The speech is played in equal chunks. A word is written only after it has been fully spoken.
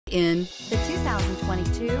in the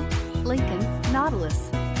 2022 Lincoln Nautilus.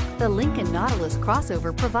 The Lincoln Nautilus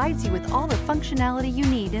crossover provides you with all the functionality you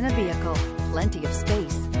need in a vehicle. Plenty of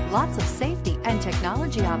space, lots of safety and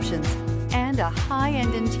technology options, and a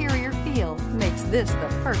high-end interior feel makes this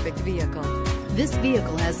the perfect vehicle. This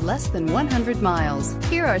vehicle has less than 100 miles.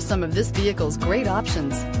 Here are some of this vehicle's great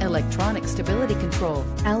options: electronic stability control,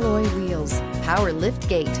 alloy wheels, power lift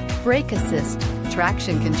gate, brake assist,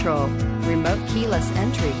 traction control, remote keyless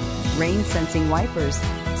entry, rain sensing wipers,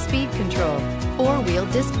 speed control, four-wheel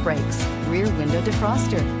disc brakes, rear window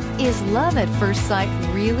defroster. Is love at first sight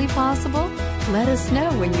really possible? Let us know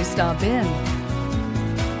when you stop in.